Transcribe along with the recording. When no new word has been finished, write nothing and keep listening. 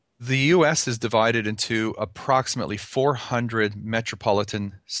The U.S. is divided into approximately 400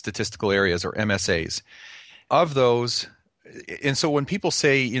 metropolitan statistical areas, or MSAs. Of those, and so when people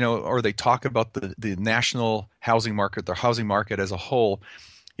say, or they talk about the national housing market, the housing market as a whole,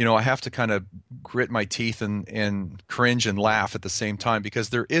 I have to kind of grit my teeth and cringe and laugh at the same time, because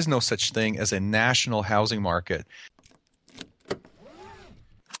there is no such thing as a national housing market.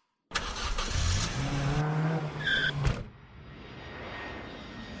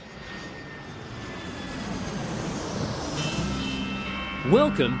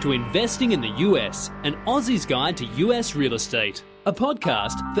 Welcome to Investing in the US, an Aussie's Guide to US Real Estate, a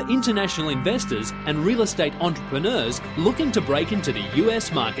podcast for international investors and real estate entrepreneurs looking to break into the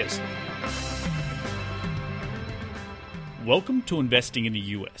US market. Welcome to Investing in the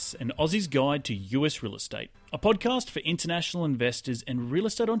US, an Aussie's Guide to US Real Estate, a podcast for international investors and real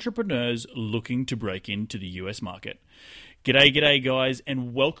estate entrepreneurs looking to break into the US market. G'day guys,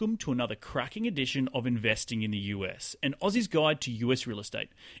 and welcome to another cracking edition of Investing in the US, an Aussie's Guide to US Real Estate.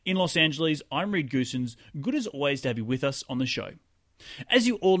 In Los Angeles, I'm Reed Goosens. Good as always to have you with us on the show. As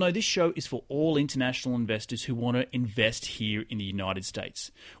you all know, this show is for all international investors who want to invest here in the United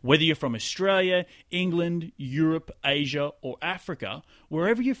States. Whether you're from Australia, England, Europe, Asia, or Africa,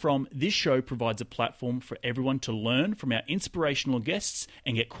 wherever you're from, this show provides a platform for everyone to learn from our inspirational guests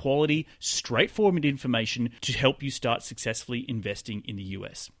and get quality, straightforward information to help you start successfully investing in the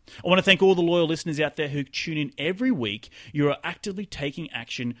US. I want to thank all the loyal listeners out there who tune in every week. You are actively taking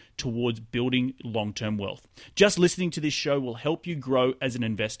action towards building long-term wealth. Just listening to this show will help you grow as an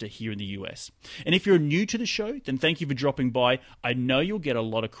investor here in the US. And if you're new to the show, then thank you for dropping by. I know you'll get a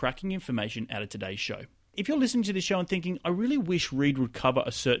lot of cracking information out of today's show. If you're listening to this show and thinking, I really wish Reed would cover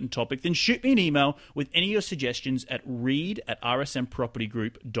a certain topic, then shoot me an email with any of your suggestions at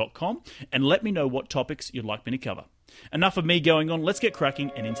reed@rsmpropertygroup.com and let me know what topics you'd like me to cover. Enough of me going on, let's get cracking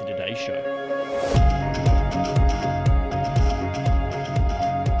and into today's show.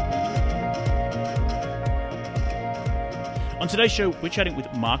 On today's show, we're chatting with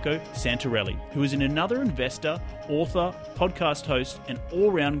Marco Santarelli, who is another investor, author, podcast host, and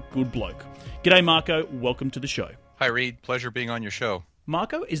all-round good bloke. G'day, Marco. Welcome to the show. Hi, Reed. Pleasure being on your show.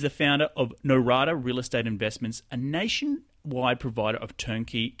 Marco is the founder of Norada Real Estate Investments, a nationwide provider of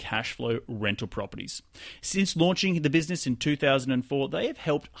turnkey cash flow rental properties. Since launching the business in 2004, they have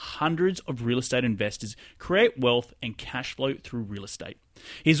helped hundreds of real estate investors create wealth and cash flow through real estate.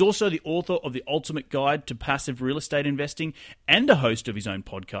 He's also the author of The Ultimate Guide to Passive Real Estate Investing and a host of his own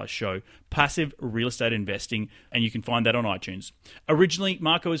podcast show, Passive Real Estate Investing, and you can find that on iTunes. Originally,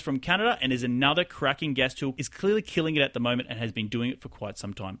 Marco is from Canada and is another cracking guest who is clearly killing it at the moment and has been doing it for quite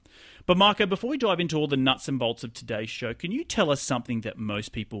some time. But Marco, before we dive into all the nuts and bolts of today's show, can you tell us something that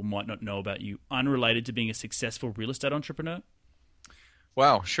most people might not know about you, unrelated to being a successful real estate entrepreneur?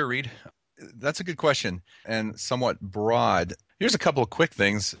 Wow, sure, Reed. That's a good question and somewhat broad. Here's a couple of quick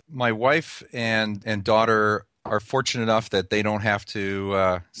things. My wife and daughter are fortunate enough that they don't have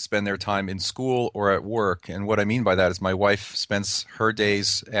to spend their time in school or at work. And what I mean by that is my wife spends her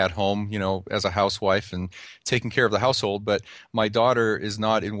days at home, as a housewife and taking care of the household. But my daughter is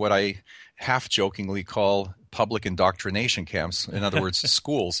not in what I half-jokingly call public indoctrination camps, in other words,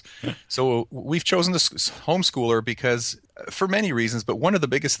 schools. So we've chosen to homeschool her because for many reasons, but one of the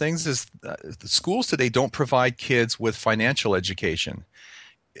biggest things is the schools today don't provide kids with financial education.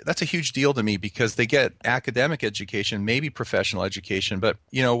 That's a huge deal to me because they get academic education, maybe professional education, but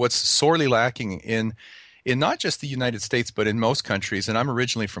what's sorely lacking in not just the United States, but in most countries, and I'm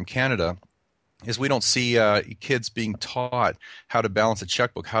originally from Canada, is we don't see kids being taught how to balance a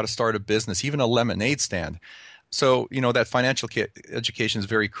checkbook, how to start a business, even a lemonade stand. So, that financial education is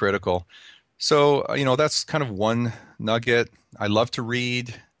very critical. So, that's kind of one nugget. I love to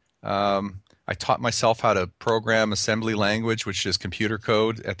read. I taught myself how to program assembly language, which is computer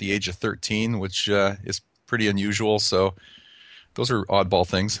code, at the age of 13, which is pretty unusual. So those are oddball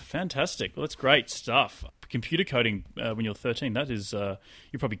things. Fantastic. Well, that's great stuff. Computer coding when you're 13, that is, you're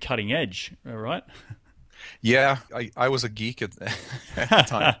probably cutting edge, right? Yeah, I was a geek at the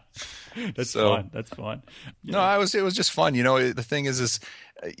time. That's fine. That's fine. Yeah. No, it was just fun. The thing is,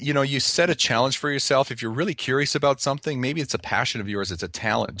 you set a challenge for yourself. If you're really curious about something, maybe it's a passion of yours, it's a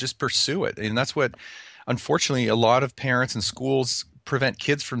talent, just pursue it. And that's what, unfortunately, a lot of parents and schools prevent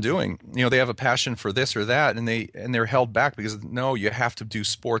kids from doing. They have a passion for this or that, and they're held back because no, you have to do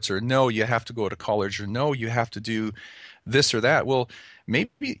sports, or no, you have to go to college, or no, you have to do this or that. Well,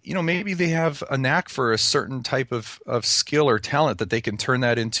 maybe they have a knack for a certain type of skill or talent that they can turn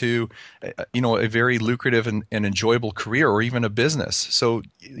that into, a very lucrative and enjoyable career or even a business. So,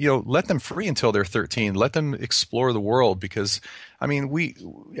 let them free until they're 13. Let them explore the world because,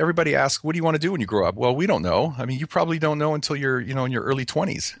 everybody asks, what do you want to do when you grow up? Well, we don't know. You probably don't know until you're, in your early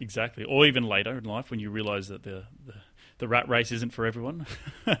 20s. Exactly. Or even later in life when you realize that the rat race isn't for everyone.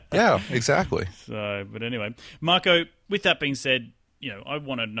 Yeah, exactly. But anyway, Marco, with that being said, I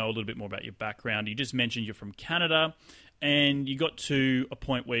want to know a little bit more about your background. You just mentioned you're from Canada, and you got to a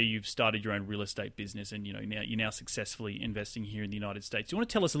point where you've started your own real estate business, and you're now successfully investing here in the United States. Do you want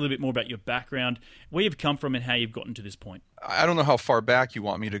to tell us a little bit more about your background, where you've come from, and how you've gotten to this point? I don't know how far back you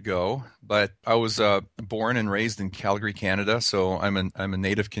want me to go, but I was born and raised in Calgary, Canada. So I'm a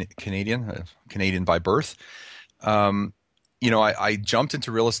native Canadian, Canadian by birth. I jumped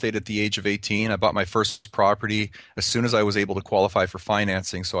into real estate at the age of 18. I bought my first property as soon as I was able to qualify for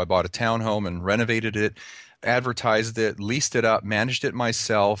financing. So I bought a townhome and renovated it, advertised it, leased it up, managed it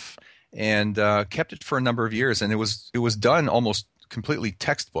myself, and kept it for a number of years. And it was done almost completely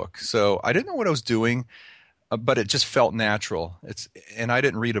textbook. So I didn't know what I was doing, but it just felt natural. And I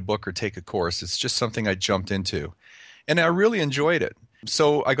didn't read a book or take a course. It's just something I jumped into. And I really enjoyed it.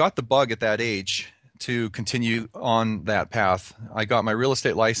 So I got the bug at that age to continue on that path. I got my real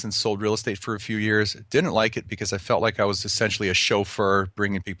estate license, sold real estate for a few years. Didn't like it because I felt like I was essentially a chauffeur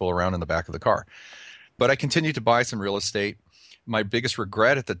bringing people around in the back of the car. But I continued to buy some real estate. My biggest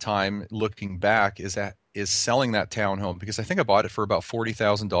regret at the time, looking back, is selling that townhome because I think I bought it for about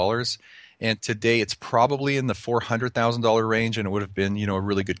 $40,000. And today it's probably in the $400,000 range, and it would have been, a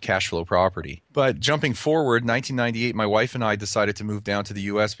really good cash flow property. But jumping forward, 1998, my wife and I decided to move down to the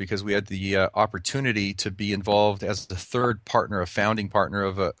U.S. because we had the opportunity to be involved as the third partner, a founding partner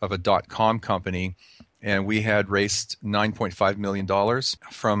of a .com company. And we had raised $9.5 million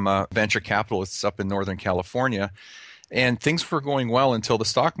from venture capitalists up in Northern California. And things were going well until the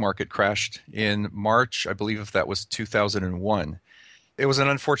stock market crashed in March, I believe that was 2001. It was an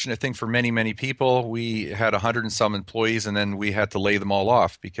unfortunate thing for many, many people. We had 100 and some employees, and then we had to lay them all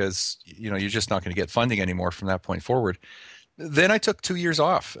off because, you're just not going to get funding anymore from that point forward. Then I took 2 years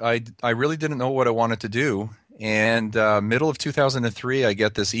off. I really didn't know what I wanted to do. And middle of 2003, I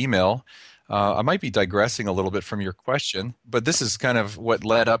get this email. I might be digressing a little bit from your question, but this is kind of what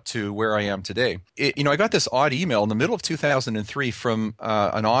led up to where I am today. I got this odd email in the middle of 2003 from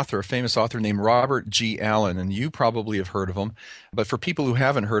an author, a famous author named Robert G. Allen, and you probably have heard of him. But for people who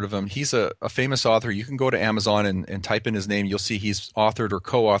haven't heard of him, he's a famous author. You can go to Amazon and type in his name. You'll see he's authored or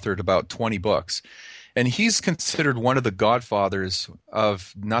co-authored about 20 books. And he's considered one of the godfathers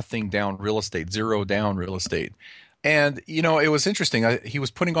of nothing down real estate, zero down real estate. And, it was interesting. He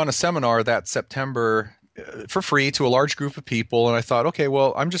was putting on a seminar that September for free to a large group of people. And I thought, okay,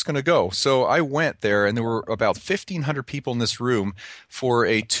 well, I'm just going to go. So I went there, and there were about 1,500 people in this room for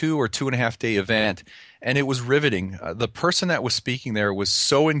a 2 or 2.5 day event. And it was riveting. The person that was speaking there was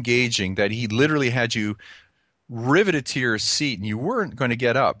so engaging that he literally had you riveted to your seat, and you weren't going to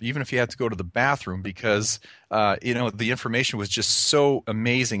get up, even if you had to go to the bathroom, because, the information was just so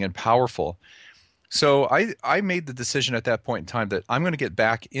amazing and powerful. So I made the decision at that point in time that I'm going to get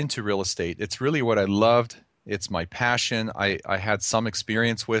back into real estate. It's really what I loved. It's my passion. I had some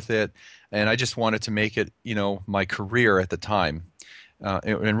experience with it, and I just wanted to make it, my career at the time.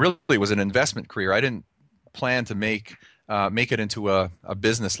 And really it was an investment career. I didn't plan to make it into a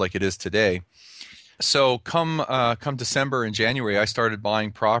business like it is today. So come December and January, I started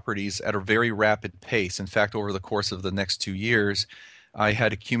buying properties at a very rapid pace. In fact, over the course of the next 2 years, I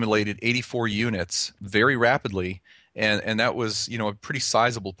had accumulated 84 units very rapidly, and that was, a pretty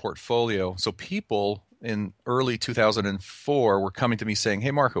sizable portfolio. So people in early 2004 were coming to me saying,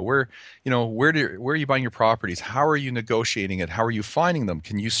 "Hey, Marco, where are you buying your properties? How are you negotiating it? How are you finding them?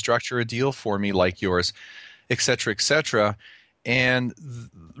 Can you structure a deal for me like yours?" Et cetera, et cetera. And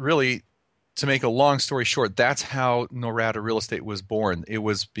really, to make a long story short, that's how Norada Real Estate was born. It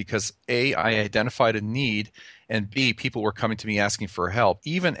was because A, I identified a need, and B, people were coming to me asking for help.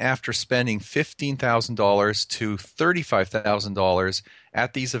 Even after spending $15,000 to $35,000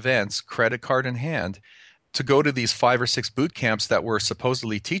 at these events, credit card in hand, to go to these 5 or 6 boot camps that were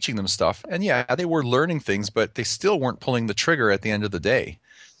supposedly teaching them stuff. And yeah, they were learning things, but they still weren't pulling the trigger at the end of the day.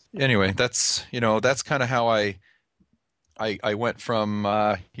 Anyway, that's kind of how I went from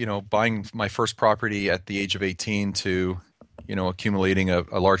buying my first property at the age of 18 to accumulating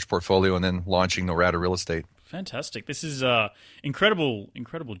a large portfolio and then launching Norada Real Estate. Fantastic. This is an incredible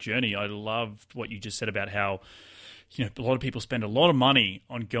journey. I loved what you just said about how a lot of people spend a lot of money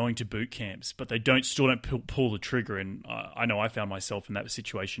on going to boot camps, but they still don't pull the trigger. And I know I found myself in that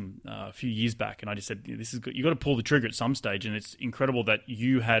situation a few years back, and I just said, "This is good. You got to pull the trigger at some stage." And it's incredible that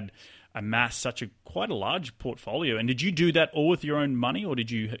you had amassed quite a large portfolio. And did you do that all with your own money, or did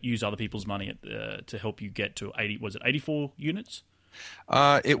you use other people's money to help you get to 80? Was it 84 units?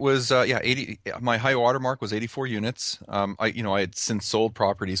 It was 80. My high water mark was 84 units. I had since sold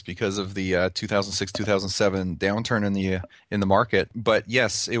properties because of the 2006-2007 downturn in the market. But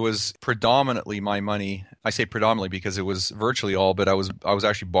yes, it was predominantly my money. I say predominantly because it was virtually all, but I was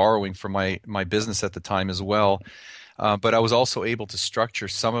actually borrowing from my business at the time as well. But I was also able to structure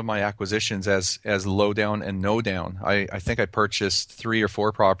some of my acquisitions as low down and no down. I think I purchased 3 or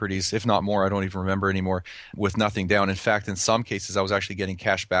 4 properties, if not more, I don't even remember anymore, with nothing down. In fact, in some cases, I was actually getting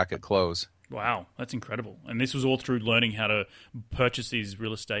cash back at close. Wow, that's incredible. And this was all through learning how to purchase these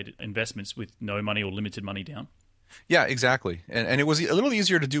real estate investments with no money or limited money down? Yeah, exactly. And it was a little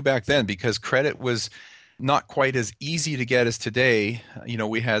easier to do back then because credit was not quite as easy to get as today.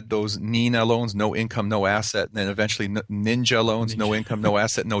 We had those Nina loans, no income, no asset, and then eventually Ninja loans, no income, no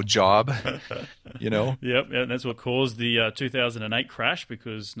asset, no job. Yep, that's what caused the 2008 crash,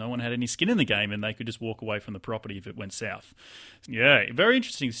 because no one had any skin in the game and they could just walk away from the property if it went south. Yeah, very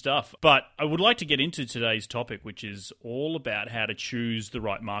interesting stuff. But I would like to get into today's topic, which is all about how to choose the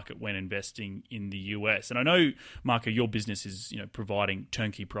right market when investing in the US. And I know, Marco, your business is providing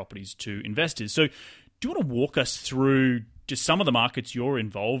turnkey properties to investors. So do you want to walk us through just some of the markets you're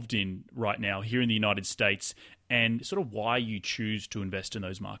involved in right now here in the United States and sort of why you choose to invest in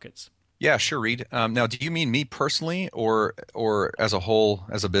those markets? Yeah, sure, Reed. Now, do you mean me personally or as a whole,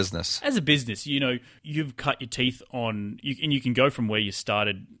 as a business? As a business, you've cut your teeth on, and you can go from where you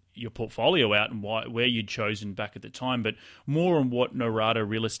started your portfolio out and where you'd chosen back at the time, but more on what Norada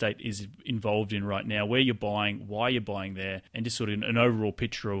Real Estate is involved in right now, where you're buying, why you're buying there, and just sort of an overall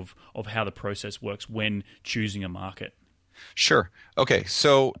picture of how the process works when choosing a market. Sure. Okay,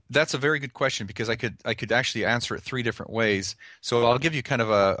 so that's a very good question because I could actually answer it 3 different ways. So I'll give you kind of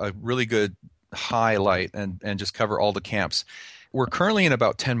a really good highlight and just cover all the camps. We're currently in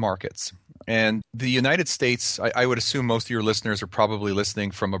about 10 markets. And the United States, I would assume most of your listeners are probably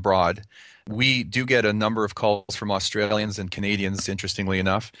listening from abroad. We do get a number of calls from Australians and Canadians, interestingly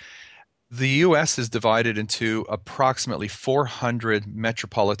enough. The U.S. is divided into approximately 400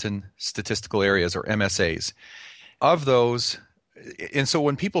 metropolitan statistical areas, or MSAs. Of those, and so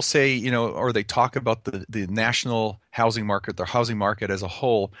when people say, or they talk about the national housing market, the housing market as a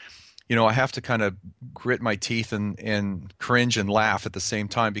whole, I have to kind of grit my teeth and cringe and laugh at the same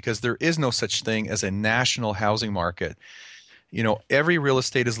time because there is no such thing as a national housing market. Every real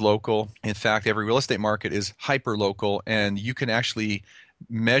estate is local. In fact, every real estate market is hyper-local, and you can actually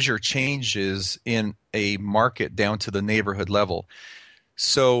measure changes in a market down to the neighborhood level.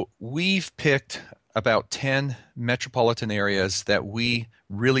 So we've picked about 10 metropolitan areas that we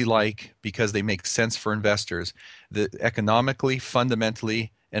really like because they make sense for investors, economically,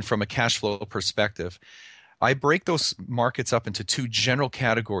 fundamentally, and from a cash flow perspective. I break those markets up into 2 general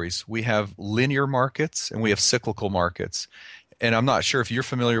categories. We have linear markets and we have cyclical markets. And I'm not sure if you're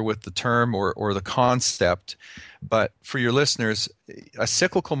familiar with the term or the concept, but for your listeners, a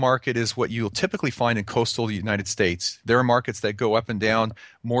cyclical market is what you'll typically find in coastal United States. There are markets that go up and down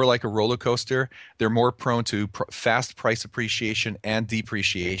more like a roller coaster. They're more prone to fast price appreciation and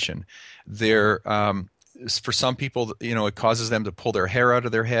depreciation. They're for some people, it causes them to pull their hair out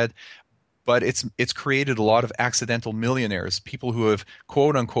of their head, but it's created a lot of accidental millionaires, people who have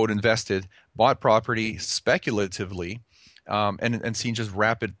quote unquote invested, bought property speculatively, and seen just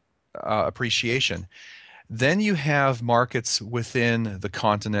rapid appreciation. Then you have markets within the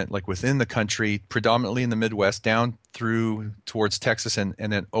continent, like within the country, predominantly in the Midwest, down through towards Texas and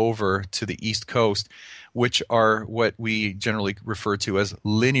then over to the East Coast, which are what we generally refer to as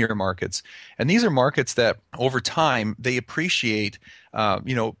linear markets. And these are markets that over time, they appreciate,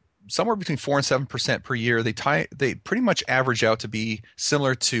 somewhere between 4 and 7% per year. They pretty much average out to be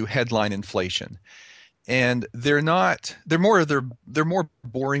similar to headline inflation. And they're more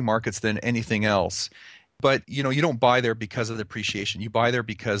boring markets than anything else. But you don't buy there because of the appreciation. You buy there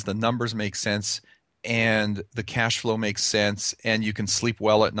because the numbers make sense and the cash flow makes sense, and you can sleep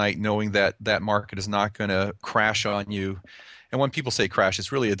well at night knowing that that market is not going to crash on you. And when people say crash,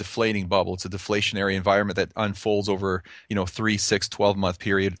 it's really a deflating bubble. It's a deflationary environment that unfolds over 3, 6, 12-month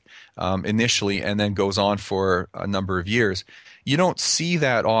period initially, and then goes on for a number of years. You don't see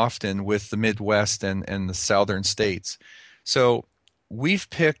that often with the Midwest and the southern states. So we've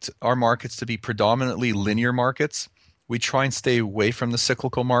picked our markets to be predominantly linear markets. We try and stay away from the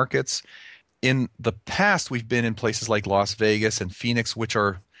cyclical markets. In the past, we've been in places like Las Vegas and Phoenix, which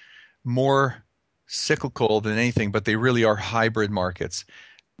are more cyclical than anything, but they really are hybrid markets.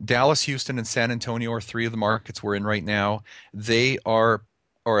 Dallas, Houston, and San Antonio are three of the markets we're in right now. They are,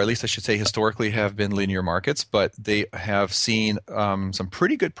 or at least I should say, historically have been linear markets, but they have seen some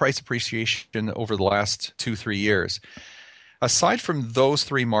pretty good price appreciation over the last 2-3 years. Aside from those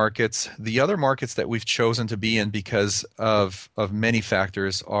three markets, the other markets that we've chosen to be in because of many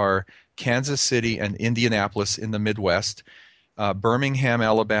factors are Kansas City and Indianapolis in the Midwest, Birmingham,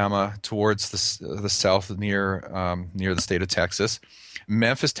 Alabama, towards the south near the state of Texas.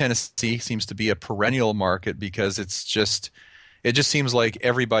 Memphis, Tennessee seems to be a perennial market because it just seems like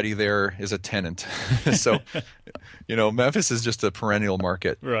everybody there is a tenant. So, Memphis is just a perennial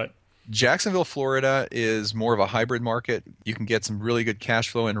market. Right. Jacksonville, Florida is more of a hybrid market. You can get some really good cash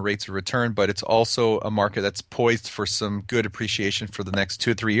flow and rates of return, but it's also a market that's poised for some good appreciation for the next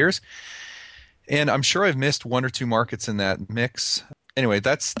 2 or 3 years. And I'm sure I've missed 1 or 2 markets in that mix. Anyway,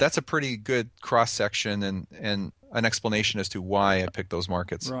 that's a pretty good cross-section and an explanation as to why I picked those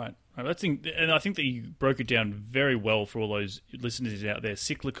markets. Right. And I think that you broke it down very well for all those listeners out there,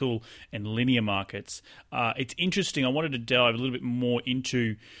 cyclical and linear markets. It's interesting. I wanted to dive a little bit more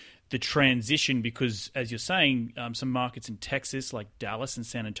into the transition because, as you're saying, some markets in Texas, like Dallas and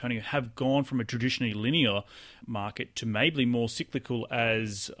San Antonio, have gone from a traditionally linear market to maybe more cyclical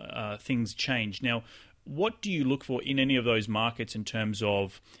as things change. Now, what do you look for in any of those markets in terms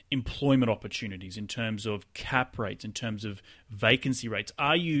of employment opportunities, in terms of cap rates, in terms of vacancy rates?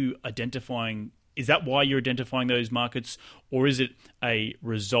 Are you identifying, is that why you're identifying those markets, or is it a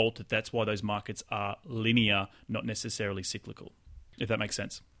result that that's why those markets are linear, not necessarily cyclical, if that makes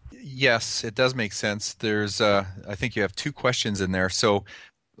sense? Yes, it does make sense. There's, I think you have 2 questions in there, so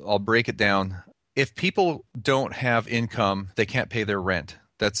I'll break it down. If people don't have income, they can't pay their rent.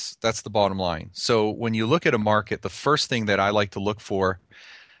 That's the bottom line. So when you look at a market, the first thing that I like to look for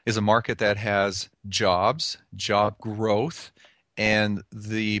is a market that has jobs, job growth, and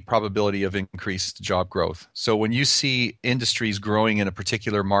the probability of increased job growth. So when you see industries growing in a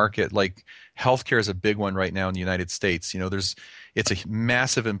particular market, like healthcare is a big one right now in the United States. It's a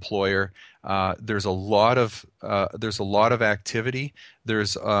massive employer. There's a lot of activity.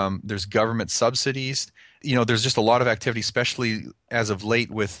 There's government subsidies. There's just a lot of activity, especially as of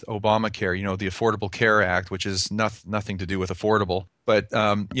late with Obamacare. The Affordable Care Act, which is nothing to do with affordable. But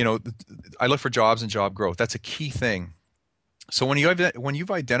I look for jobs and job growth. That's a key thing. So when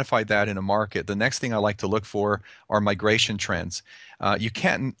you've identified that in a market, the next thing I like to look for are migration trends. You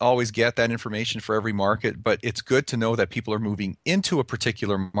can't always get that information for every market, but it's good to know that people are moving into a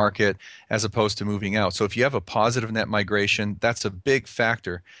particular market as opposed to moving out. So if you have a positive net migration, that's a big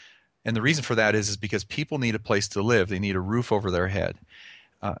factor. And the reason for that is because people need a place to live. They need a roof over their head.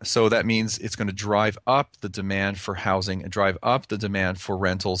 So that means it's going to drive up the demand for housing and drive up the demand for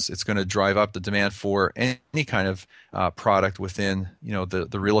rentals. It's going to drive up the demand for any kind of product within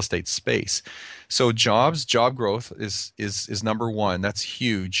the real estate space. So job growth is number one. That's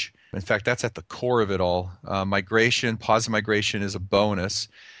huge. In fact, that's at the core of it all. Positive migration is a bonus.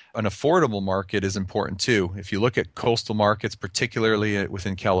 An affordable market is important too. If you look at coastal markets, particularly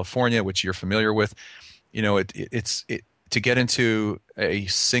within California, which you're familiar with, it's to get into a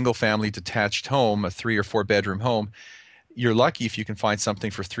single-family detached home, a 3 or 4 bedroom home, you're lucky if you can find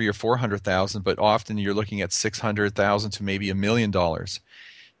something for $300,000 or $400,000, but often you're looking at $600,000 to maybe $1 million.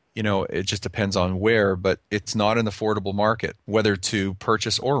 It just depends on where, but it's not an affordable market, whether to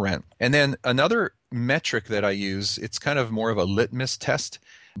purchase or rent. And then another metric that I use, it's kind of more of a litmus test,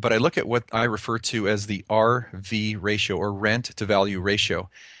 but I look at what I refer to as the RV ratio, or rent to value ratio.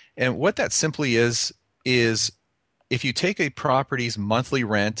 And what that simply is if you take a property's monthly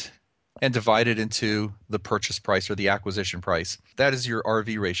rent and divide it into the purchase price or the acquisition price, that is your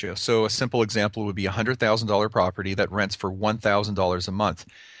RV ratio. So a simple example would be a $100,000 property that rents for $1,000 a month.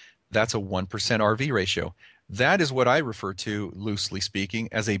 That's a 1% RV ratio. That is what I refer to, loosely speaking,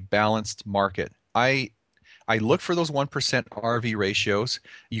 as a balanced market. I look for those 1% RV ratios.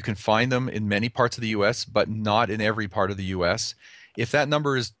 You can find them in many parts of the U.S., but not in every part of the U.S. If that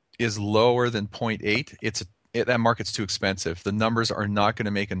number is lower than 0.8, that market's too expensive. The numbers are not going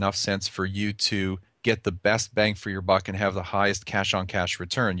to make enough sense for you to get the best bang for your buck and have the highest cash-on-cash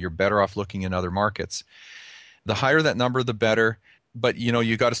return. You're better off looking in other markets. The higher that number, the better. But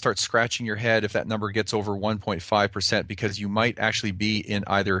you got to start scratching your head if that number gets over 1.5%, because you might actually be in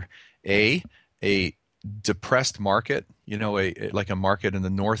either a depressed market, like a market in the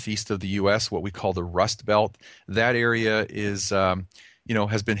northeast of the U.S., what we call the Rust Belt. That area is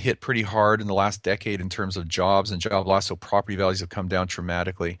has been hit pretty hard in the last decade in terms of jobs and job loss, so property values have come down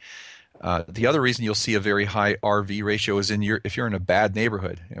dramatically. The other reason you'll see a very high RV ratio is if you're in a bad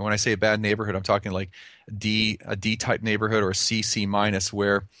neighborhood. And when I say a bad neighborhood, I'm talking like a D type neighborhood or a C minus,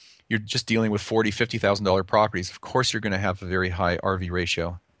 where you're just dealing with $40,000-$50,000 properties. Of course, you're going to have a very high RV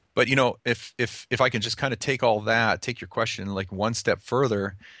ratio. But if I can just kind of take your question like one step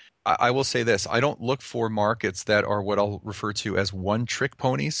further, I will say this: I don't look for markets that are what I'll refer to as one-trick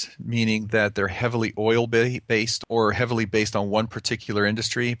ponies, meaning that they're heavily oil-based or heavily based on one particular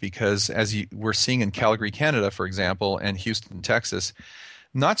industry. Because we're seeing in Calgary, Canada, for example, and Houston, Texas,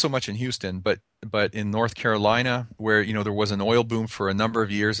 not so much in Houston, but in North Carolina, where there was an oil boom for a number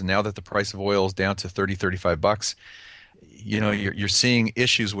of years, and now that the price of oil is down to $30-$35, you're seeing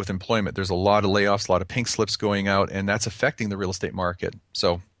issues with employment. There's a lot of layoffs, a lot of pink slips going out, and that's affecting the real estate market.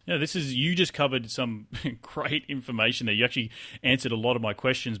 So. Yeah, you just covered some great information there. You actually answered a lot of my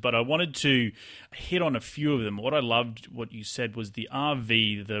questions, but I wanted to hit on a few of them. What I loved, what you said, was the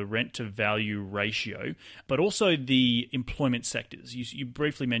RV, the rent to value ratio, but also the employment sectors. You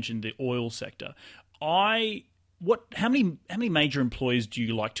briefly mentioned the oil sector. How many major employers do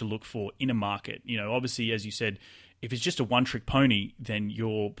you like to look for in a market? Obviously, as you said, if it's just a one-trick pony, then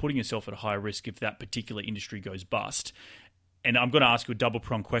you're putting yourself at a higher risk if that particular industry goes bust. And I'm going to ask you a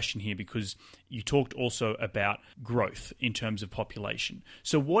double-pronged question here, because you talked also about growth in terms of population.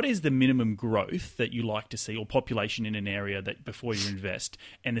 So what is the minimum growth that you like to see, or population in an area, that before you invest?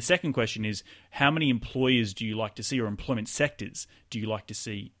 And the second question is, how many employers do you like to see, or employment sectors do you like to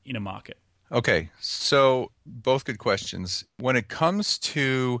see in a market? Okay, so both good questions. When it comes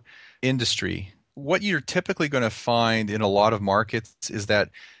to industry, what you're typically going to find in a lot of markets is that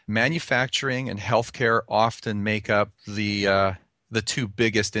manufacturing and healthcare often make up the two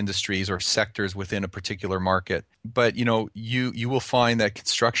biggest industries or sectors within a particular market. But you will find that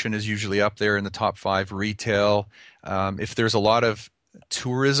construction is usually up there in the top 5. Retail, if there's a lot of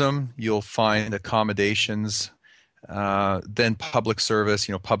tourism, you'll find accommodations. Then public service,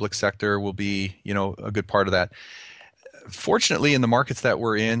 public sector will be a good part of that. Fortunately, in the markets that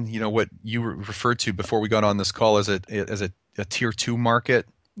we're in, what you referred to before we got on this call as a tier 2 market,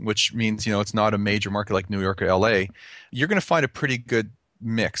 which means it's not a major market like New York or LA, you're going to find a pretty good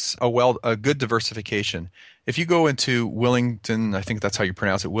mix, a good diversification. If you go into Willington, I think that's how you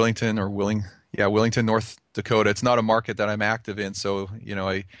pronounce it, Willington, North Dakota. It's not a market that I'm active in, so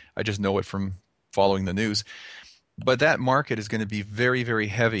I just know it from following the news. But that market is going to be very, very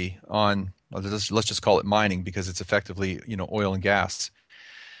heavy on, let's just call it mining, because it's effectively oil and gas.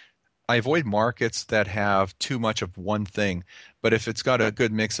 I avoid markets that have too much of one thing, but if it's got a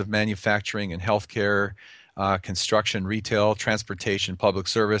good mix of manufacturing and healthcare, construction, retail, transportation, public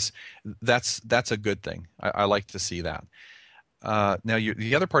service, that's a good thing. I like to see that. Now,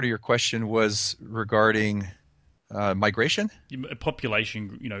 the other part of your question was regarding migration?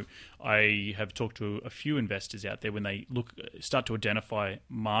 Population, I have talked to a few investors out there when they start to identify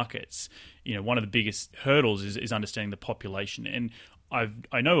markets. One of the biggest hurdles is understanding the population. And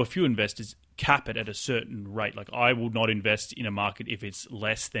I know a few investors cap it at a certain rate. Like, I will not invest in a market if it's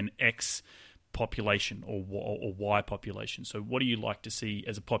less than X population or Y population. So what do you like to see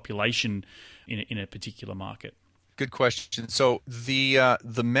as a population in a particular market? Good question. So the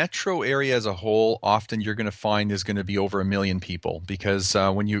metro area as a whole, often you're going to find is going to be over 1 million people, because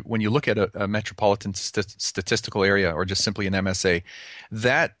when you look at a metropolitan statistical area, or just simply an MSA,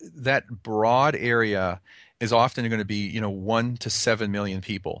 that broad area is often going to be 1 to 7 million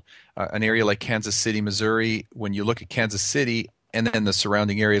people. An area like Kansas City, Missouri, when you look at Kansas City and then the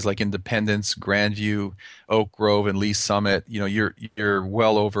surrounding areas like Independence, Grandview, Oak Grove, and Lee Summit, you're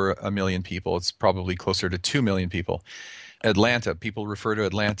well over 1 million people. It's probably closer to 2 million people. Atlanta, people refer to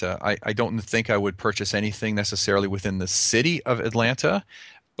Atlanta. I don't think I would purchase anything necessarily within the city of Atlanta,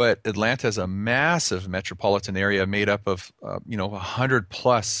 but Atlanta is a massive metropolitan area made up of 100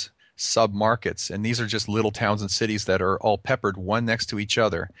 plus sub-markets, and these are just little towns and cities that are all peppered one next to each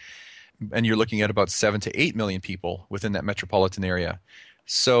other. And you're looking at about 7 to 8 million people within that metropolitan area.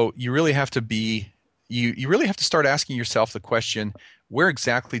 So you really have to you really have to start asking yourself the question, where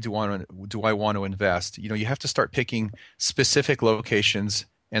exactly do I want to invest? You have to start picking specific locations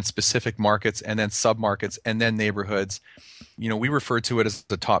and specific markets, and then sub-markets, and then neighborhoods. We refer to it as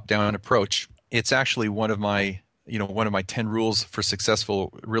the top-down approach. It's actually one of my 10 rules for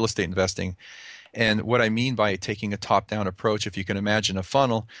successful real estate investing. And what I mean by taking a top-down approach, if you can imagine a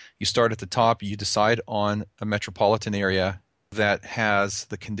funnel, you start at the top, you decide on a metropolitan area that has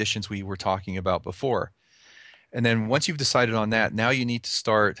the conditions we were talking about before. And then once you've decided on that, now you need to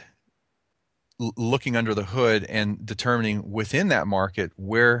start looking under the hood and determining within that market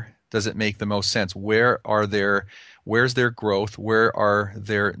where does it make the most sense? Where's their growth? Where are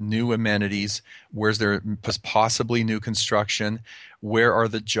their new amenities? Where's there possibly new construction? Where are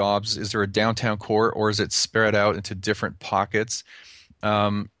the jobs? Is there a downtown core, or is it spread out into different pockets?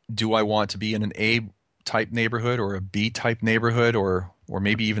 Do I want to be in an A type neighborhood or a B type neighborhood, or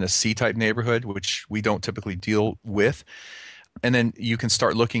maybe even a C type neighborhood, which we don't typically deal with? And then you can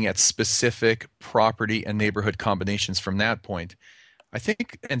start looking at specific property and neighborhood combinations from that point. I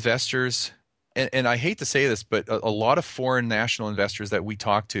think investors, and I hate to say this, but a lot of foreign national investors that we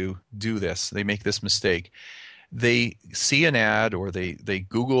talk to do this. They make this mistake. They see an ad, or they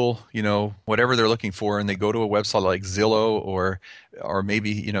Google, whatever they're looking for, and they go to a website like Zillow or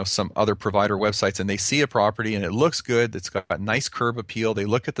maybe, some other provider websites, and they see a property and it looks good. It's got nice curb appeal. They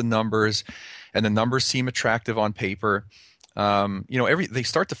look at the numbers, and the numbers seem attractive on paper. They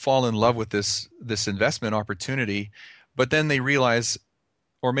start to fall in love with this investment opportunity, but then they realize,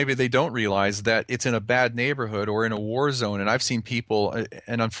 or maybe they don't realize, that it's in a bad neighborhood or in a war zone. And I've seen people,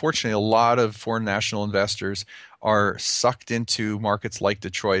 and unfortunately a lot of foreign national investors are sucked into markets like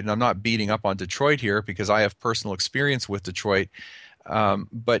Detroit. And I'm not beating up on Detroit here because I have personal experience with Detroit.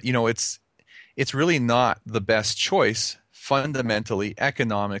 But it's really not the best choice. Fundamentally,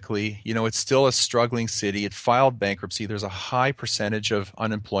 economically, it's still a struggling city. It filed bankruptcy. There's a high percentage of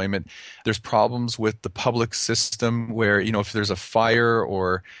unemployment. There's problems with the public system where, if there's a fire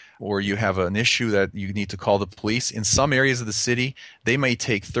or you have an issue that you need to call the police, in some areas of the city, they may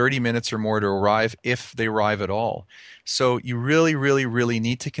take 30 minutes or more to arrive, if they arrive at all. So you really, really, really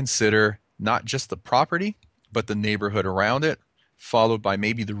need to consider not just the property, but the neighborhood around it, followed by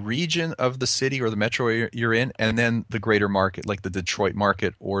maybe the region of the city or the metro you're in, and then the greater market, like the Detroit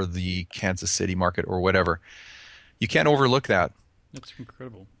market or the Kansas City market or whatever. You can't overlook that. That's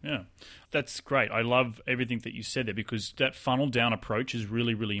incredible. Yeah, that's great. I love everything that you said there, because that funnel down approach is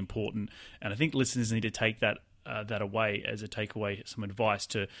really, really important. And I think listeners need to take that away as a takeaway, some advice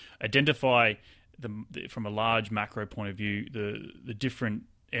to identify from a large macro point of view, the different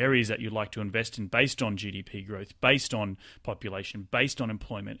areas that you'd like to invest in based on GDP growth, based on population, based on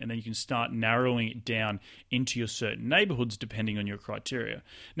employment, and then you can start narrowing it down into your certain neighborhoods depending on your criteria.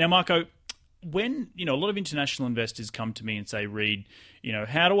 Now, Marco, when a lot of international investors come to me and say, Reid,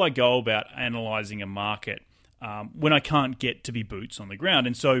 how do I go about analyzing a market when I can't get to be boots on the ground?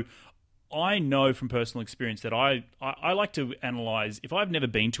 And so I know from personal experience that I like to analyze, if I've never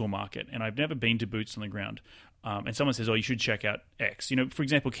been to a market and I've never been to boots on the ground, and someone says, you should check out X. For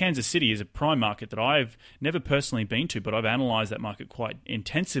example, Kansas City is a prime market that I've never personally been to, but I've analyzed that market quite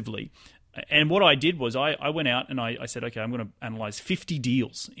intensively. And what I did was I went out and I said, okay, I'm going to analyze 50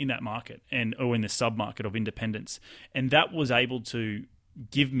 deals in that market or in the sub-market of Independence. And that was able to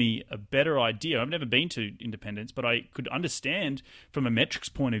give me a better idea. I've never been to Independence, but I could understand from a metrics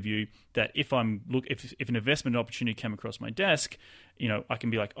point of view that if an investment opportunity came across my desk, I can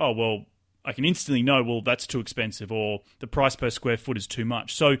be like, oh, well, I can instantly know, well, that's too expensive, or the price per square foot is too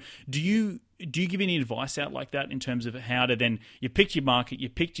much. So do you give any advice out like that in terms of how to then, you picked your market, you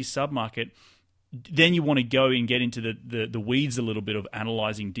picked your sub-market, then you want to go and get into the weeds a little bit of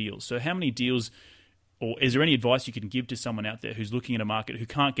analyzing deals. So how many deals, or is there any advice you can give to someone out there who's looking at a market who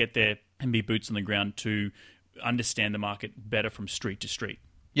can't get there and be boots on the ground to understand the market better from street to street?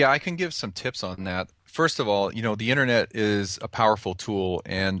 Yeah, I can give some tips on that. First of all, the internet is a powerful tool,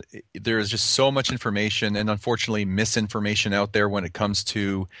 and there is just so much information and unfortunately misinformation out there when it comes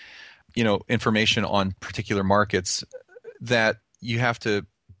to, information on particular markets, that you have to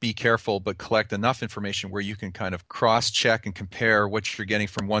be careful but collect enough information where you can kind of cross-check and compare what you're getting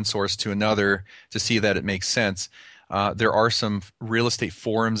from one source to another to see that it makes sense. There are some real estate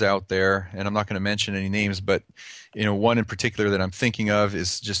forums out there, and I'm not going to mention any names, but one in particular that I'm thinking of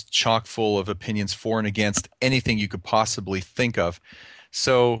is just chock full of opinions for and against anything you could possibly think of.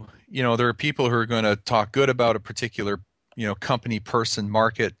 So, there are people who are going to talk good about a particular, company, person,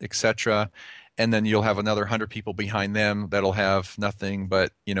 market, etc., and then you'll have another 100 people behind them that'll have nothing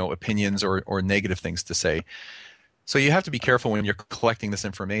but, opinions or negative things to say. So you have to be careful when you're collecting this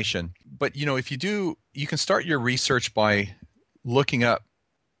information. But, if you do, you can start your research by looking up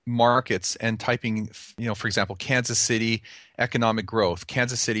markets and typing, for example, Kansas City economic growth,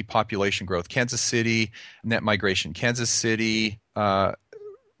 Kansas City population growth, Kansas City net migration, Kansas City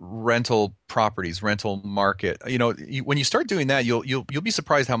rental properties, rental market. When you start doing that, you'll be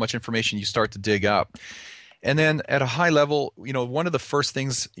surprised how much information you start to dig up. And then at a high level, one of the first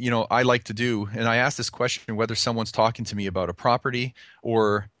things, I like to do, and I ask this question whether someone's talking to me about a property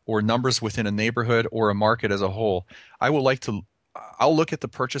or numbers within a neighborhood or a market as a whole. I'll look at the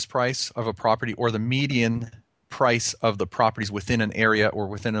purchase price of a property or the median price of the properties within an area or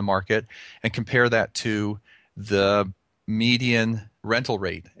within a market and compare that to the median rental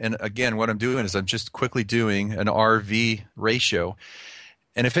rate. And again, what I'm doing is I'm just quickly doing an RV ratio.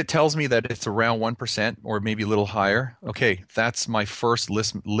 And if it tells me that it's around 1% or maybe a little higher, okay, that's my first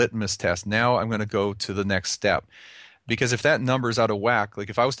litmus test. Now I'm going to go to the next step. Because if that number is out of whack, like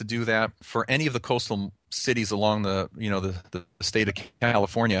if I was to do that for any of the coastal cities along the state of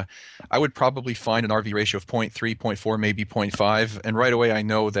California, I would probably find an RV ratio of 0.3, 0.4, maybe 0.5. And right away I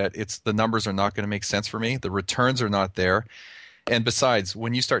know that the numbers are not going to make sense for me. The returns are not there. And besides,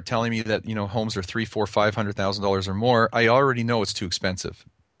 when you start telling me that homes are $300,000, $400,000, $500,000 or more, I already know it's too expensive.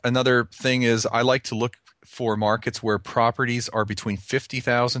 Another thing is I like to look for markets where properties are between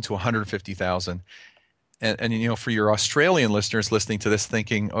 $50,000 to $150,000. And for your Australian listeners listening to this,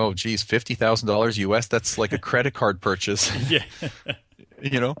 thinking, "Oh, geez, $50,000 US, that's like a credit card purchase." Yeah.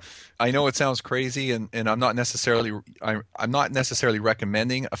 I know it sounds crazy, and I'm not necessarily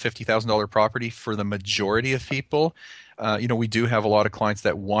recommending a $50,000 property for the majority of people. We do have a lot of clients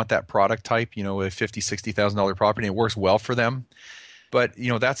that want that product type, a $50,000, $60,000 property. And it works well for them. But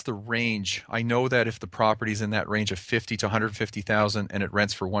that's the range. I know that if the property is in that range of $50,000 to $150,000 and it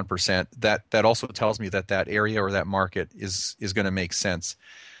rents for 1%, that also tells me that area or that market is going to make sense.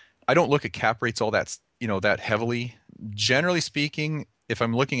 I don't look at cap rates all that heavily. Generally speaking, if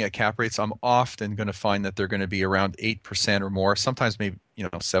I'm looking at cap rates, I'm often going to find that they're going to be around 8% or more. Sometimes maybe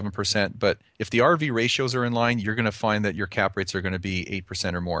 7%. But if the RV ratios are in line, you're going to find that your cap rates are going to be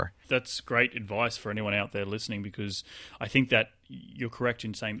 8% or more. That's great advice for anyone out there listening, because I think that you're correct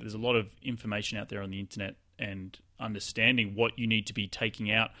in saying that there's a lot of information out there on the internet, and understanding what you need to be taking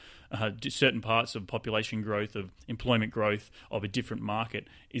out certain parts of population growth, of employment growth of a different market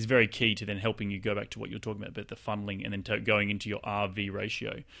is very key to then helping you go back to what you're talking about the funneling and then going into your RV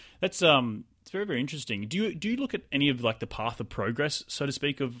ratio. That's it's very, very interesting. Do you look at any of like the path of progress, so to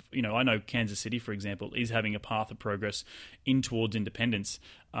speak, of, I know Kansas City, for example, is having a path of progress in towards independence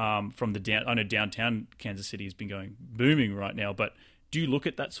from I know downtown Kansas City has been going booming right now, but do you look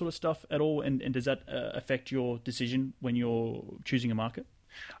at that sort of stuff at all, and does that affect your decision when you're choosing a market?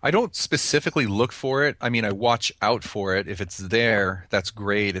 I don't specifically look for it. I mean, I watch out for it. If it's there, that's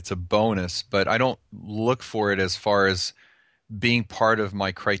great. It's a bonus. But I don't look for it as far as being part of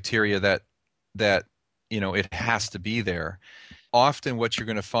my criteria that it has to be there. Often what you're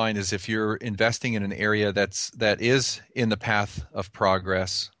going to find is if you're investing in an area that is in the path of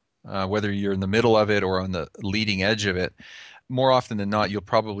progress, whether you're in the middle of it or on the leading edge of it, more often than not, you'll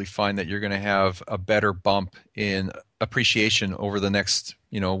probably find that you're going to have a better bump in appreciation over the next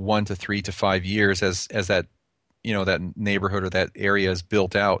 1 to 3 to 5 years as that that neighborhood or that area is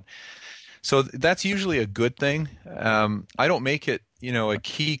built out. So that's usually a good thing. I don't make it a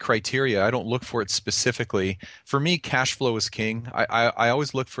key criteria. I don't look for it specifically. For me, cash flow is king. I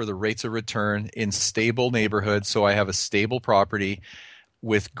always look for the rates of return in stable neighborhoods, so I have a stable property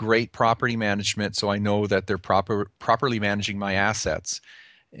with great property management, so I know that they're properly managing my assets.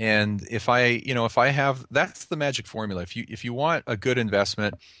 And if I have, that's the magic formula. If you want a good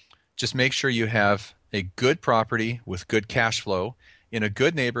investment, just make sure you have a good property with good cash flow in a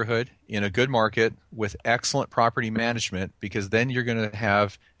good neighborhood, in a good market with excellent property management, because then you're going to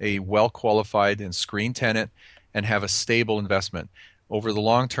have a well-qualified and screened tenant and have a stable investment. Over the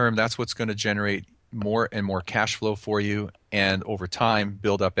long term, that's what's going to generate more and more cash flow for you, and over time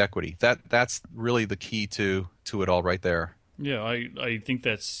build up equity. That's really the key to it all right there. Yeah, I think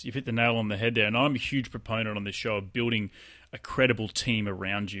you've hit the nail on the head there. And I'm a huge proponent on this show of building a credible team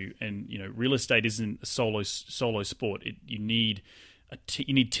around you. And real estate isn't a solo sport. You need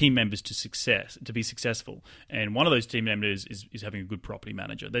team members to be successful, and one of those team members is having a good property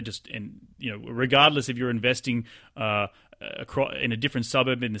manager. Regardless if you're investing in a different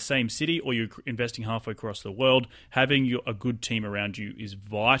suburb in the same city or you're investing halfway across the world, having a good team around you is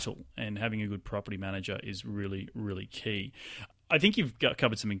vital, and having a good property manager is really, really key. I think you've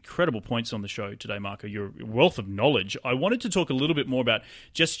covered some incredible points on the show today, Marco. Your wealth of knowledge. I wanted to talk a little bit more about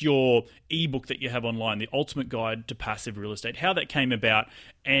just your ebook that you have online, The Ultimate Guide to Passive Real Estate, how that came about,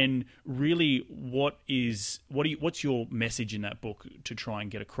 and really what's your message in that book to try and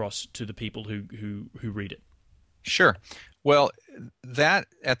get across to the people who read it? Sure. Well, that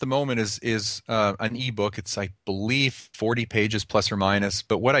at the moment is an ebook. It's, I believe, 40 pages plus or minus.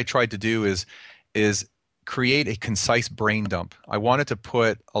 But what I tried to do is create a concise brain dump. I wanted to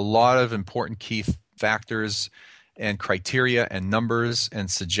put a lot of important key factors and criteria and numbers and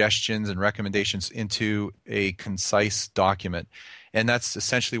suggestions and recommendations into a concise document. And that's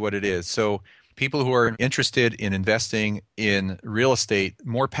essentially what it is. So people who are interested in investing in real estate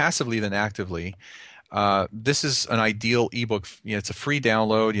more passively than actively, This is an ideal ebook. It's a free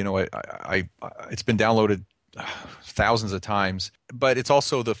download. It's been downloaded thousands of times, but it's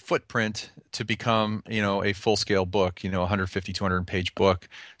also the footprint to become, a full-scale book, 150, 200 page book.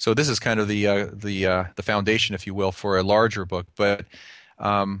 So this is kind of the foundation, if you will, for a larger book. But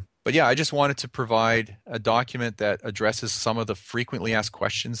yeah, I just wanted to provide a document that addresses some of the frequently asked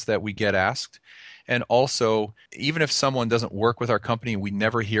questions that we get asked. And also, even if someone doesn't work with our company and we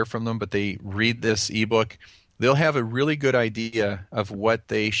never hear from them, but they read this ebook, they'll have a really good idea of what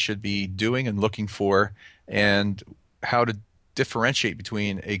they should be doing and looking for and how to differentiate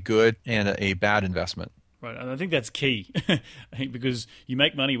between a good and a bad investment. Right, and I think that's key. I think because you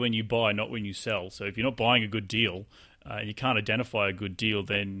make money when you buy, not when you sell. So if you're not buying a good deal, and you can't identify a good deal,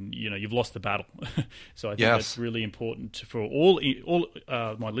 then you've lost the battle. So I think that's really important for all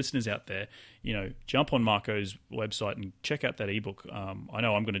my listeners out there. Jump on Marco's website and check out that ebook. I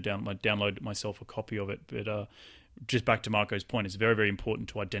know I'm going to download myself a copy of it, but just back to Marco's point, it's very, very important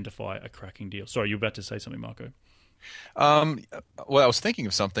to identify a cracking deal. Sorry, you were about to say something, Marco. Well, I was thinking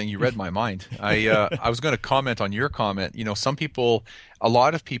of something. You read my mind. I was going to comment on your comment. Some people, a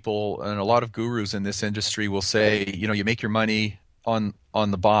lot of people, and a lot of gurus in this industry will say, you make your money on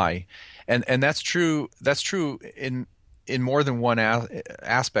the buy, and that's true. That's true in more than one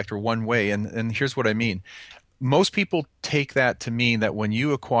aspect or one way. And here's what I mean. Most people take that to mean that when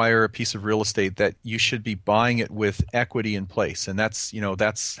you acquire a piece of real estate, that you should be buying it with equity in place, and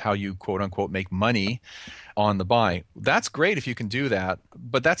that's how you quote unquote make money on the buy. That's great if you can do that,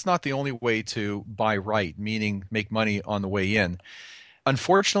 but that's not the only way to buy right, meaning make money on the way in.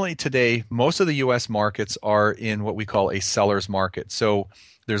 Unfortunately, today, most of the U.S. markets are in what we call a seller's market. So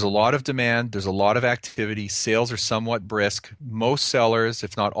there's a lot of demand, there's a lot of activity, sales are somewhat brisk. Most sellers,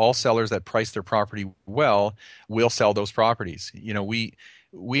 if not all sellers that price their property well, will sell those properties.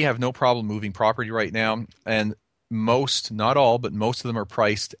 We have no problem moving property right now, and most, not all, but most of them are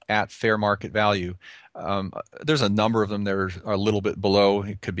priced at fair market value. There's a number of them that are a little bit below.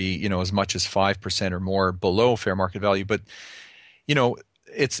 It could be, as much as 5% or more below fair market value. But,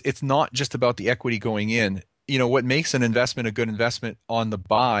 it's not just about the equity going in. What makes an investment a good investment on the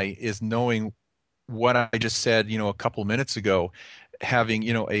buy is knowing what I just said, a couple minutes ago, having,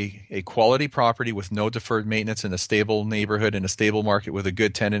 a quality property with no deferred maintenance in a stable neighborhood, in a stable market with a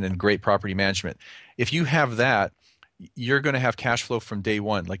good tenant and great property management. If you have that, you're going to have cash flow from day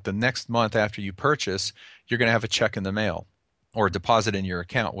one. Like the next month after you purchase, you're going to have a check in the mail or a deposit in your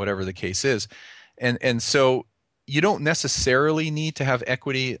account, whatever the case is. And so you don't necessarily need to have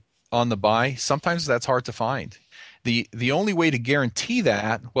equity on the buy. Sometimes that's hard to find. The only way to guarantee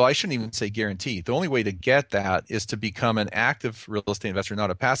that, well, I shouldn't even say guarantee. The only way to get that is to become an active real estate investor, not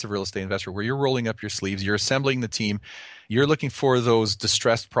a passive real estate investor, where you're rolling up your sleeves, you're assembling the team, you're looking for those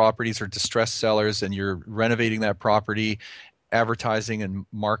distressed properties or distressed sellers, and you're renovating that property, advertising and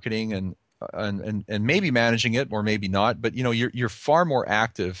marketing and maybe managing it or maybe not. But you're far more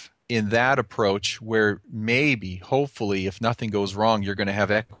active in that approach, where maybe, hopefully, if nothing goes wrong, you're going to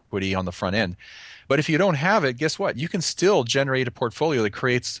have equity on the front end. But if you don't have it, guess what? You can still generate a portfolio that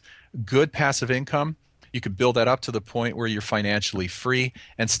creates good passive income. You could build that up to the point where you're financially free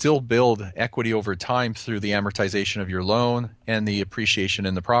and still build equity over time through the amortization of your loan and the appreciation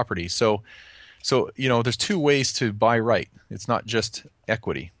in the property. So there's two ways to buy right. It's not just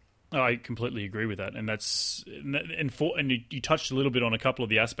equity. I completely agree with that, and you touched a little bit on a couple of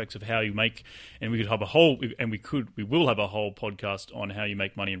the aspects of how you make, and we will have a whole podcast on how you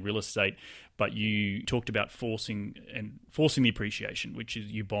make money in real estate. But you talked about forcing the appreciation, which is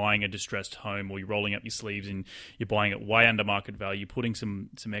you buying a distressed home, or you're rolling up your sleeves and you're buying it way under market value, putting some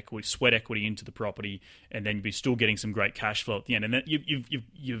equity, sweat equity into the property, and then you're still getting some great cash flow at the end. And then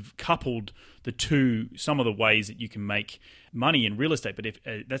you've coupled the two, some of the ways that you can make money in real estate. But if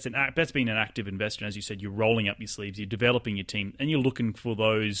that's being an active investor, and as you said, you're rolling up your sleeves, you're developing your team, and you're looking for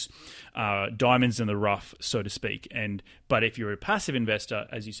those diamonds in the rough, so to speak. But if you're a passive investor,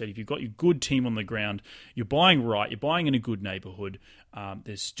 as you said, if you've got your good team on the ground, you're buying right, you're buying in a good neighborhood,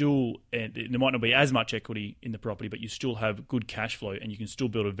 there's still, there might not be as much equity in the property, but you still have good cash flow, and you can still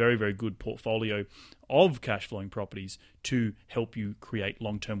build a very, very good portfolio of cash flowing properties to help you create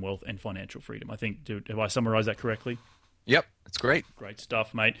long-term wealth and financial freedom. I think, have I summarized that correctly? Yep, it's great. Great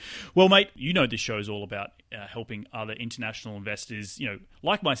stuff, mate. Well, mate, this show is all about helping other international investors,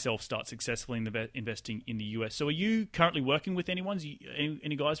 like myself, start successfully investing in the US. So are you currently working with anyone?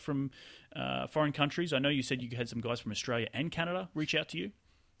 Any guys from foreign countries? I know you said you had some guys from Australia and Canada reach out to you.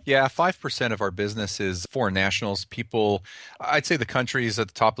 Yeah, 5% of our business is foreign nationals. People, I'd say the countries at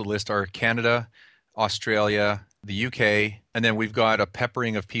the top of the list are Canada, Australia, the UK, and then we've got a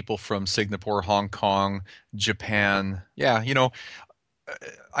peppering of people from Singapore, Hong Kong, Japan. Yeah,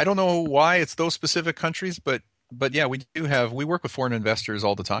 I don't know why it's those specific countries, but yeah, we work with foreign investors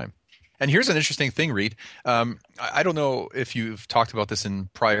all the time. And here's an interesting thing, Reed. I don't know if you've talked about this in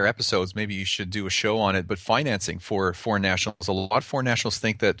prior episodes. Maybe you should do a show on it. But financing for foreign nationals, a lot of foreign nationals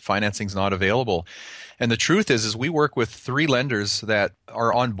think that financing is not available. And the truth is we work with 3 lenders that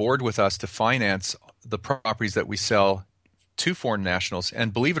are on board with us to finance the properties that we sell to foreign nationals.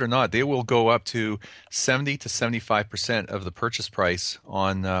 And believe it or not, they will go up to 70 to 75% of the purchase price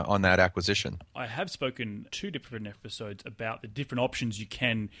on that acquisition. I have spoken 2 different episodes about the different options you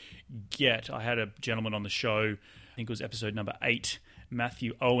can get. I had a gentleman on the show, I think it was episode number 8,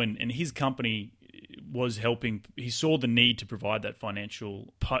 Matthew Owen, and his company was helping. He saw the need to provide that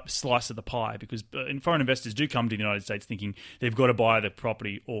financial slice of the pie because foreign investors do come to the United States thinking they've got to buy the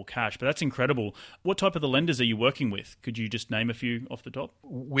property all cash. But that's incredible. What type of the lenders are you working with? Could you just name a few off the top?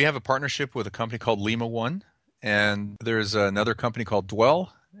 We have a partnership with a company called Lima One, and there's another company called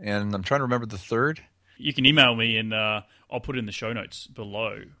Dwell, and I'm trying to remember the third. You can email me and I'll put it in the show notes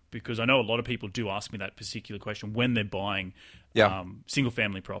below because I know a lot of people do ask me that particular question when they're buying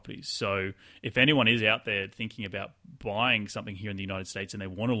single-family properties. So if anyone is out there thinking about buying something here in the United States and they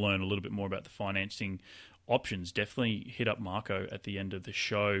want to learn a little bit more about the financing options, definitely hit up Marco at the end of the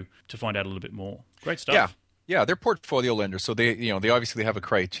show to find out a little bit more. Great stuff. Yeah, they're portfolio lenders, so they obviously have a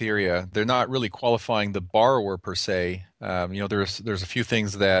criteria. They're not really qualifying the borrower per se. There's a few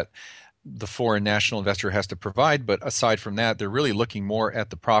things that the foreign national investor has to provide, but aside from that, they're really looking more at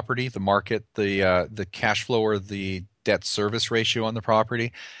the property, the market, the cash flow or the debt service ratio on the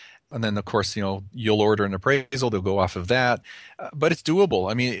property. And then, of course, you'll order an appraisal. They'll go off of that. But it's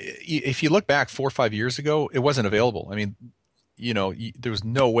doable. I mean, if you look back 4 or 5 years ago, it wasn't available. I mean, there was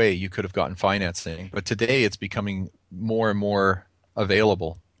no way you could have gotten financing. But today it's becoming more and more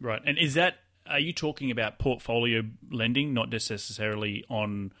available. Right. And are you talking about portfolio lending, not necessarily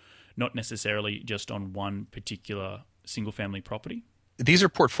just on one particular single-family property? These are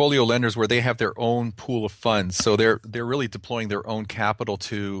portfolio lenders where they have their own pool of funds, so they're really deploying their own capital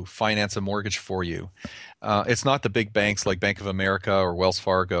to finance a mortgage for you. It's not the big banks like Bank of America or Wells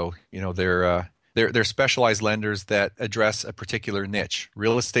Fargo. They're specialized lenders that address a particular niche.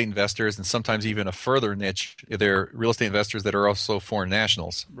 Real estate investors, and sometimes even a further niche, they're real estate investors that are also foreign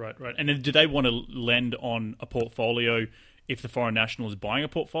nationals. Right. And then do they want to lend on a portfolio if the foreign national is buying a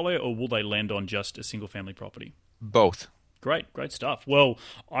portfolio, or will they lend on just a single-family property? Both. Great stuff. Well,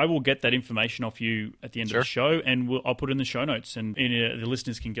 I will get that information off you at the end of the show, and I'll put it in the show notes, and the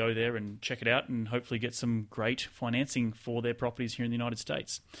listeners can go there and check it out and hopefully get some great financing for their properties here in the United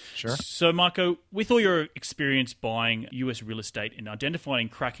States. Sure. So, Marco, with all your experience buying US real estate and identifying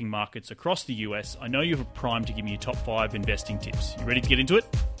cracking markets across the US, I know you're primed to give me your top 5 investing tips. You ready to get into it?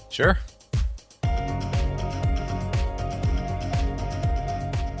 Sure.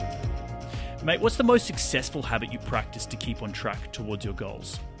 Mate, what's the most successful habit you practice to keep on track towards your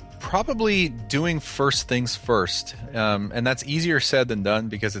goals? Probably doing first things first. And that's easier said than done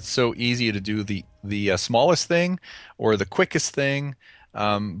because it's so easy to do the smallest thing or the quickest thing.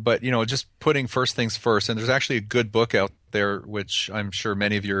 But, just putting first things first. And there's actually a good book out there, which I'm sure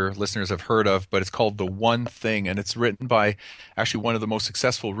many of your listeners have heard of, but it's called The One Thing. And it's written by actually one of the most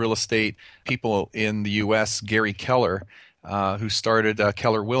successful real estate people in the U.S., Gary Keller, who started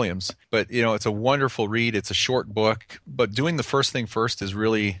Keller Williams. But, it's a wonderful read. It's a short book. But doing the first thing first is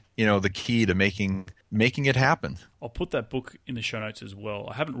really, the key to making it happen. I'll put that book in the show notes as well.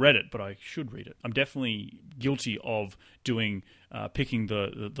 I haven't read it, but I should read it. I'm definitely guilty of picking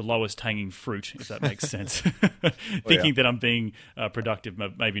the lowest hanging fruit, if that makes sense. Thinking that I'm being productive,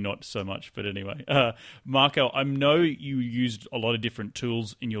 maybe not so much, but anyway. Marco, I know you used a lot of different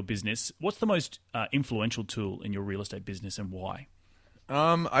tools in your business. What's the most influential tool in your real estate business and why?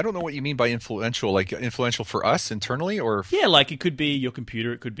 I don't know what you mean by influential, like influential for us internally or? Yeah, like it could be your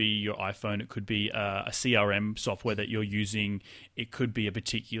computer, it could be your iPhone, it could be a CRM software that you're using. It could be a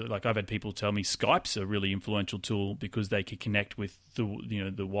particular, like I've had people tell me Skype's a really influential tool because they can connect with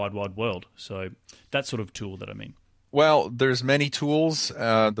the wide world. So that sort of tool that I mean. Well, there's many tools.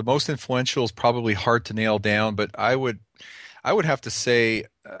 The most influential is probably hard to nail down, but I would have to say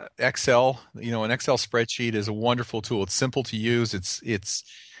Excel. An Excel spreadsheet is a wonderful tool. It's simple to use. It's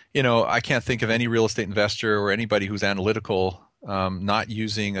I can't think of any real estate investor or anybody who's analytical not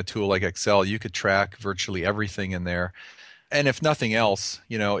using a tool like Excel. You could track virtually everything in there. And if nothing else,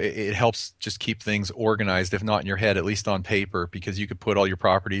 it helps just keep things organized, if not in your head, at least on paper, because you could put all your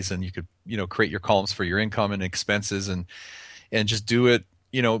properties and you could, create your columns for your income and expenses and just do it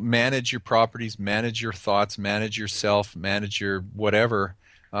manage your properties, manage your thoughts, manage yourself, manage your whatever.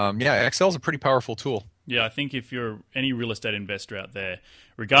 Excel is a pretty powerful tool. Yeah, I think if you're any real estate investor out there,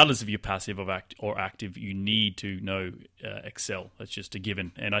 regardless of your passive or active, you need to know Excel. That's just a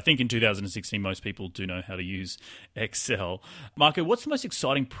given. And I think in 2016, most people do know how to use Excel. Marco, what's the most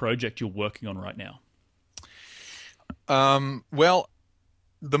exciting project you're working on right now? Well,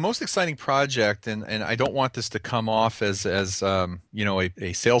 the most exciting project, and I don't want this to come off as a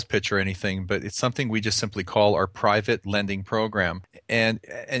sales pitch or anything, but it's something we just simply call our private lending program. And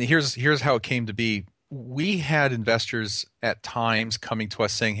here's how it came to be. We had investors at times coming to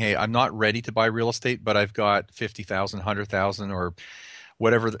us saying, "Hey, I'm not ready to buy real estate, but I've got 50,000, 100,000, or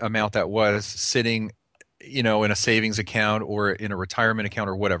whatever the amount that was sitting, in a savings account or in a retirement account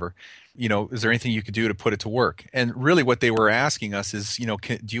or whatever. Is there anything you could do to put it to work?" And really what they were asking us is,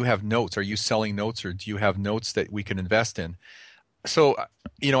 do you have notes? Are you selling notes, or do you have notes that we can invest in? So,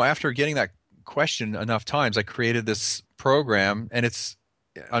 after getting that question enough times, I created this program, and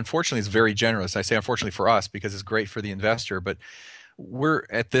unfortunately, it's very generous. I say unfortunately for us because it's great for the investor, but we're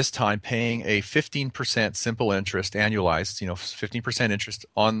at this time paying a 15% simple interest annualized, 15% interest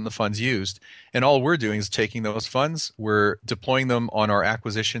on the funds used. And all we're doing is taking those funds, we're deploying them on our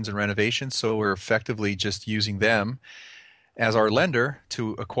acquisitions and renovations. So we're effectively just using them as our lender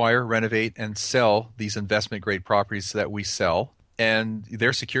to acquire, renovate, and sell these investment grade properties that we sell. And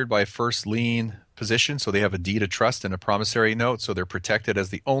they're secured by a first lien position. So they have a deed of trust and a promissory note. So they're protected as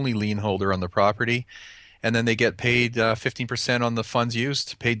the only lien holder on the property. And then they get paid 15% on the funds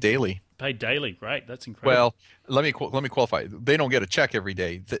used, paid daily. Paid daily, great. That's incredible. Well, let me qualify. They don't get a check every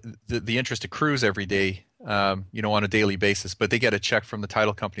day. The interest accrues every day, on a daily basis. But they get a check from the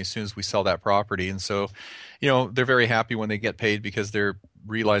title company as soon as we sell that property. And so, they're very happy when they get paid because they're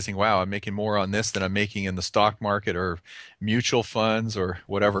realizing, wow, I'm making more on this than I'm making in the stock market or mutual funds or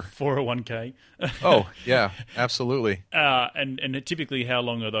whatever. 401k. Oh, yeah, absolutely. And typically, how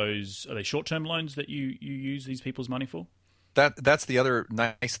long are those? Are they short-term loans that you use these people's money for? That's the other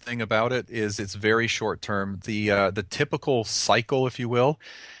nice thing about it is it's very short term. The typical cycle, if you will,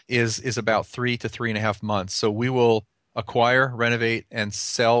 is about 3 to 3.5 months. So we will acquire, renovate, and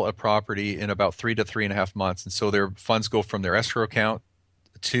sell a property in about 3 to 3.5 months. And so their funds go from their escrow account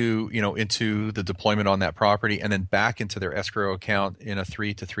to into the deployment on that property, and then back into their escrow account in a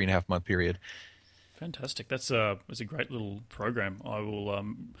 3 to 3.5 month period. Fantastic. That's a great little program. I will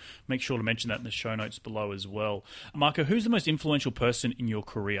make sure to mention that in the show notes below as well. Marco, who's the most influential person in your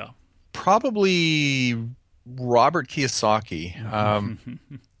career? Probably Robert Kiyosaki.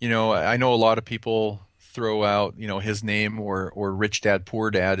 I know a lot of people throw out, his name or Rich Dad, Poor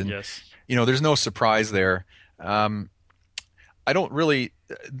Dad. And, yes. There's no surprise there. I don't really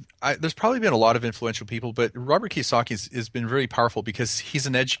there's probably been a lot of influential people, but Robert Kiyosaki has been very powerful because he's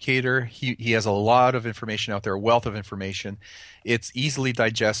an educator. He has a lot of information out there, a wealth of information. It's easily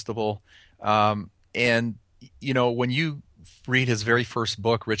digestible. And, when you read his very first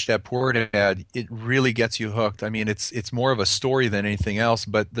book, Rich Dad, Poor Dad, it really gets you hooked. I mean, it's more of a story than anything else,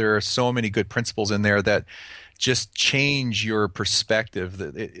 but there are so many good principles in there that just change your perspective.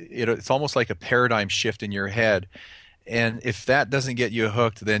 It's almost like a paradigm shift in your head. And if that doesn't get you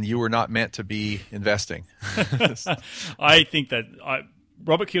hooked, then you were not meant to be investing. I think that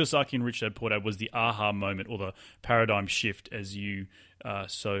Robert Kiyosaki and Rich Dad Poor Dad was the aha moment or the paradigm shift, as you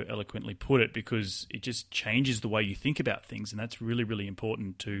so eloquently put it, because it just changes the way you think about things. And that's really, really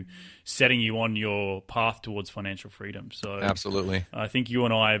important to setting you on your path towards financial freedom. So absolutely. I think you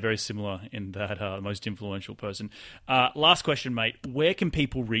and I are very similar in that most influential person. Last question, mate. Where can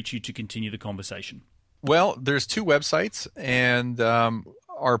people reach you to continue the conversation? Well, there's 2 websites, and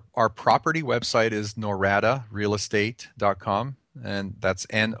our property website is noradarealestate.com, and that's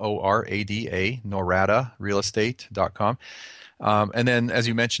NORADA, noradarealestate.com. And then, as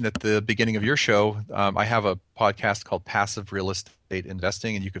you mentioned at the beginning of your show, I have a podcast called Passive Real Estate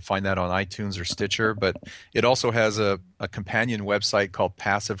Investing, and you can find that on iTunes or Stitcher. But it also has a companion website called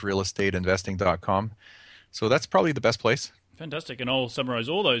PassiveRealEstateInvesting.com. So that's probably the best place. Fantastic. And I'll summarize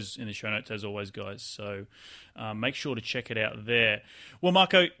all those in the show notes as always, guys. So make sure to check it out there. Well,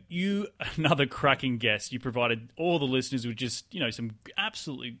 Marco, you another cracking guest. You provided all the listeners with just, some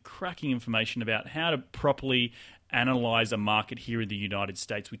absolutely cracking information about how to properly analyze a market here in the United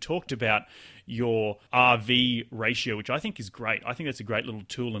States. We talked about your RV ratio, which I think is great. I think that's a great little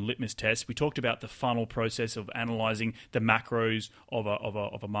tool and litmus test. We talked about the funnel process of analyzing the macros of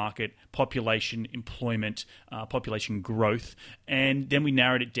a market, population, employment, population growth, and then we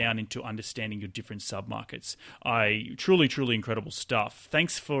narrowed it down into understanding your different submarkets. Truly, truly incredible stuff.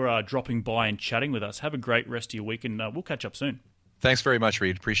 Thanks for dropping by and chatting with us. Have a great rest of your week, and we'll catch up soon. Thanks very much,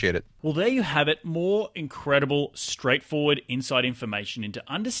 Reed. Appreciate it. Well, there you have it. More incredible, straightforward inside information into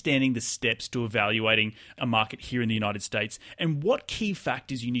understanding the steps to evaluating a market here in the United States and what key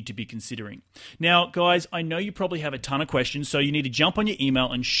factors you need to be considering. Now, guys, I know you probably have a ton of questions, so you need to jump on your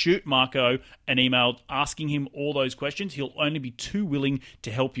email and shoot Marco an email asking him all those questions. He'll only be too willing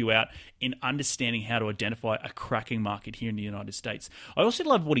to help you out in understanding how to identify a cracking market here in the United States. I also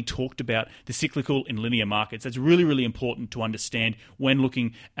love what he talked about, the cyclical and linear markets. That's really, really important to understand when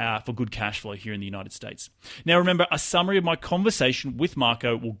looking for good cash flow here in the United States. Now, remember, a summary of my conversation with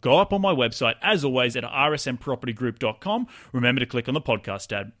Marco will go up on my website, as always, at rsnpropertygroup.com. Remember to click on the podcast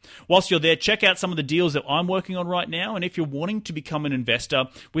tab. Whilst you're there, check out some of the deals that I'm working on right now, and if you're wanting to become an investor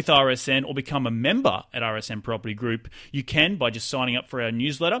with RSN or become a member at RSN Property Group, you can by just signing up for our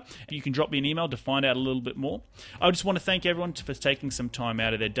newsletter. You can drop me an email to find out a little bit more. I just want to thank everyone for taking some time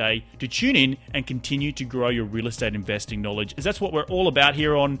out of their day to tune in and continue to grow your real estate investing knowledge, as that's what we're all about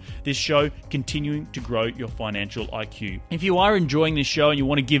here on this show, continuing to grow your financial IQ. If you are enjoying this show and you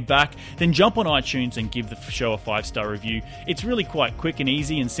want to give back, then jump on iTunes and give the show a 5-star review. It's really quite quick and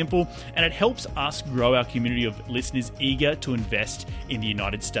easy and simple, and it helps us grow our community of listeners eager to invest in the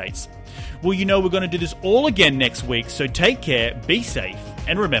United States. Well, you know we're going to do this all again next week, so take care, be safe,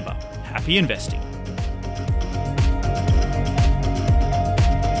 and remember, happy investing.